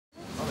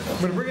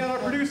going to bring out our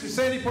producer,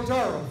 Sandy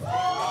Portaro.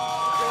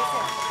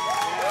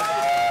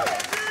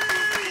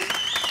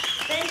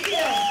 Thank you.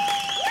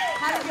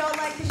 How did y'all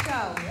like the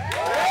show? Let's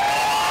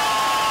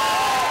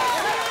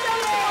show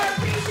some more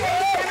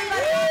appreciation.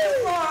 Everybody on the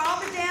floor,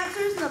 all the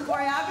dancers and the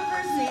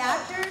choreographers and the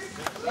actors.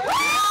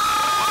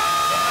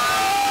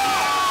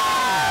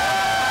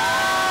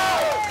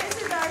 This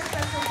is our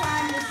special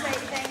time to say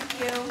thank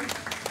you.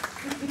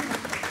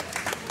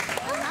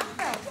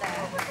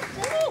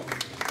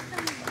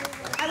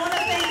 I want to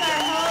thank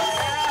our host.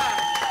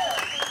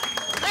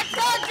 Let's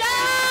go, Joe!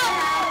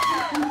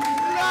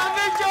 Love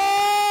it, Joe!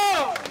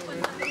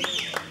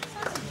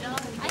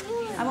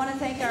 I want to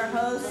thank our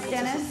host,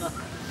 Dennis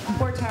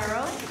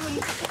Portaro.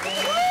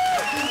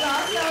 He's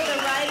also the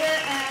writer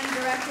and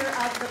director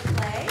of the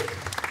play.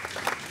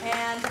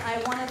 And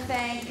I want to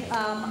thank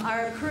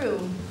our crew.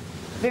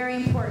 Very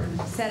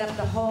important. Set up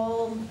the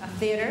whole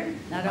theater.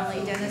 Not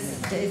only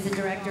Dennis is the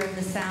director of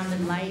the sound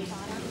and light,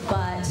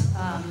 but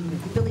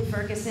Billy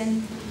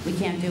Ferguson, we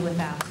can't do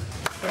without.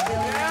 So Billy,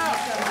 thank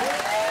you so much.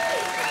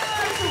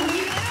 Takes a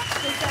week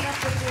to set up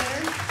the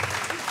theater.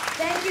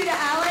 Thank you to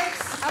Alex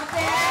up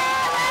there.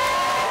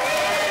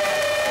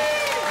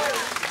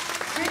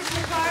 Rich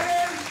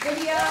McCarter,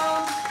 video,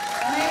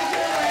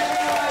 Major, wherever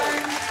you are.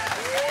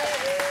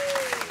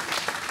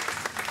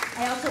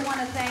 I also want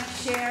to thank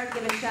Cher.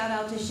 Give a shout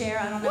out to Cher.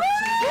 I don't know if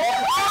she's here.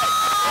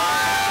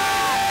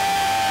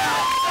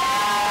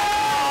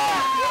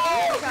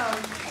 So,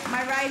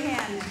 my right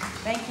hand.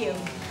 Thank you.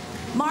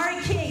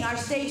 Mari King, our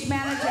stage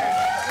manager.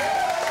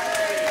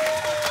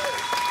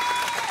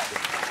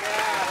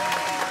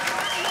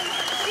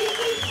 She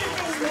keeps the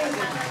thing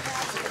moving.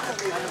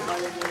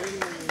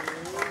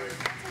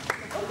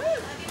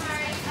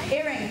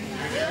 Earring.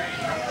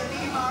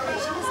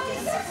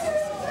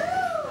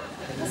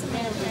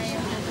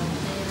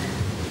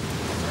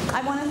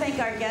 I want to thank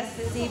our guest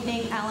this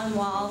evening, Alan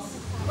Walls.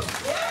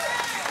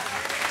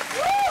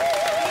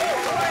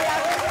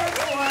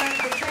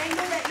 The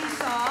tango that you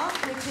saw,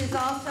 which is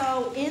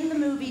also in the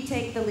movie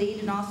Take the Lead,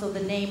 and also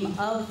the name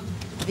of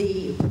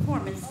the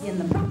performance in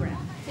the program.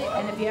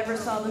 And if you ever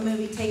saw the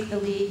movie Take the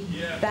Lead,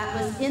 that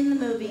was in the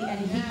movie, and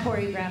he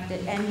choreographed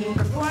it, and he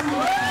performed it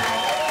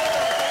tonight.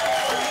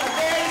 A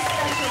very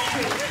special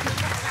treat.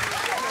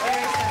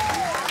 Very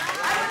special.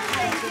 I want to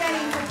thank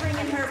Jenny for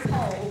bringing her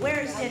pole.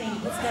 Where's Jenny?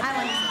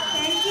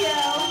 Thank you.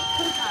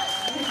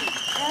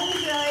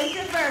 It's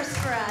a first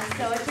for us,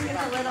 so it took us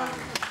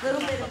a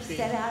little bit of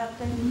set up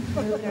and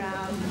move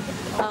around.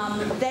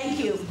 Thank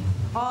you,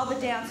 all the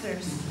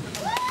dancers.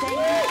 Thank you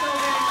so very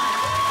much.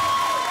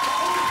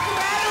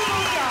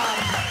 Incredible job.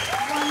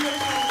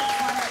 Wonderful,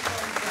 wonderful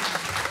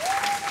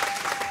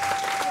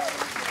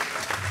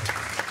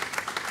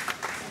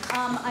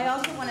job. I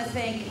also want to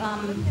thank,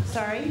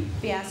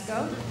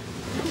 Fiasco.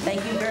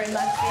 Thank you very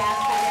much,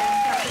 Fiasco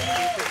Dance Company.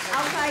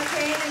 Alki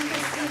Kane and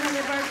Christina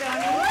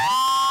Libardoni,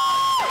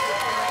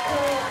 who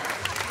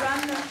run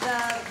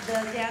the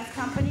dance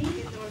company.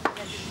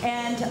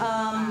 And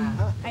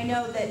I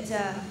know that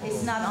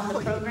it's not on the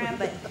program,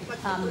 but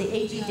the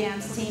AG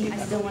dance team, I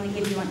still want to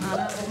give you an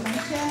honorable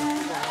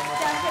mention.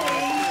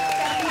 Stephanie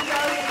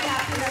Rose, the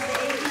captain of the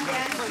AG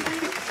dance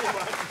team.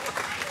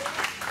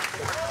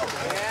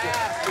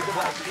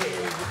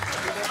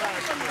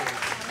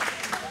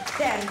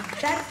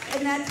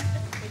 Then,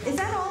 is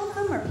that all of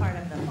them or part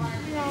of them?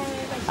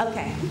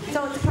 Okay,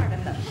 so it's part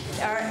of them.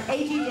 Our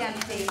AG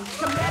dance team,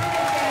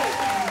 competitive dance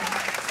team.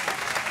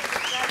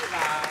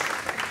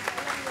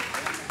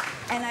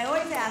 And I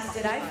always ask,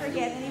 did I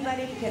forget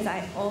anybody? Because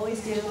I always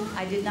do.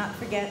 I did not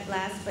forget,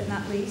 last but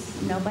not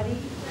least, nobody?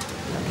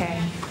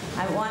 Okay.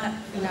 I want to,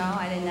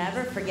 I didn't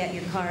ever forget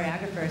your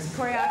choreographers.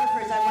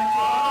 Choreographers, I want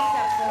you all to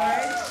step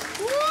forward.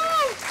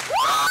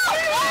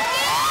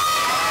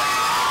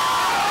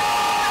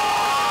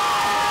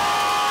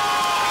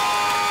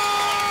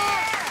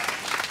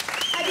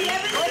 Have you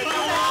ever seen that?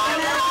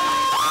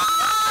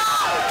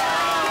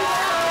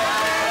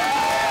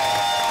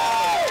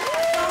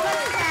 So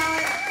much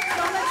talent,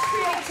 so much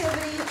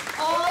creativity,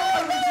 all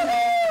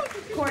original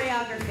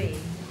choreography.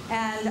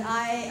 And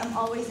I am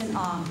always in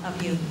awe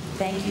of you.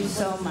 Thank you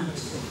so much.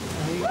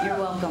 You're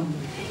welcome.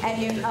 And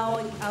here he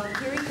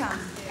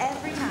comes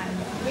every time.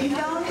 You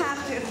don't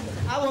have to.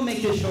 I will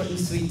make this short and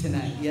sweet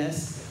tonight,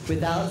 yes?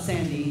 Without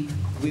Sandy,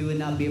 we would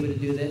not be able to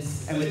do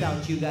this. And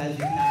without you guys, we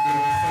could not do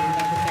this. So we'd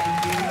like to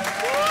thank you.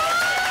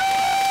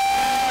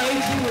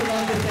 AG would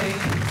love to thank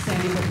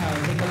Sandy for power.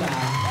 Take a bow.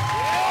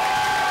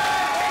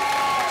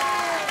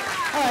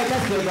 All right,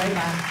 that's good, right?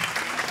 Bye.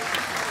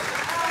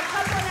 A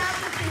couple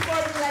announcements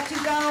before we let you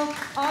go.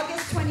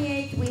 August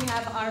 28th, we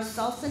have our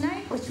salsa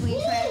night, which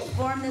we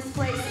transform this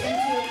place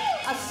into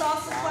a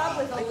salsa club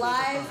with a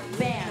live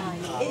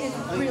band. It is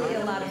really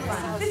a lot of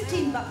fun.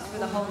 $15 for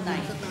the whole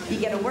night. You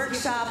get a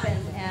workshop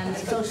and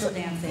social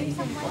dancing.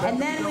 And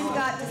then we've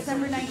got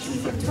December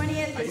 19th and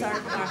 20th is our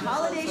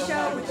holiday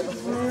show, which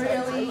is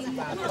really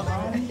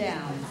calm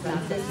down.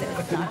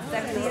 It's not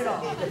sexy at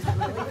all. It's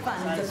really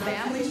fun. It's a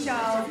family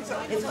show.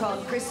 It's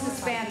called Christmas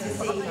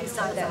Fantasy.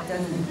 That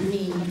doesn't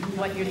mean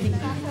what you're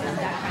thinking.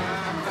 That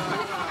kind of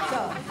thing.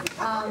 So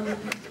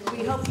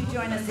we hope you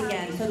join us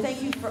again. So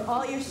thank you for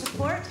all your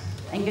support,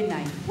 and good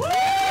night.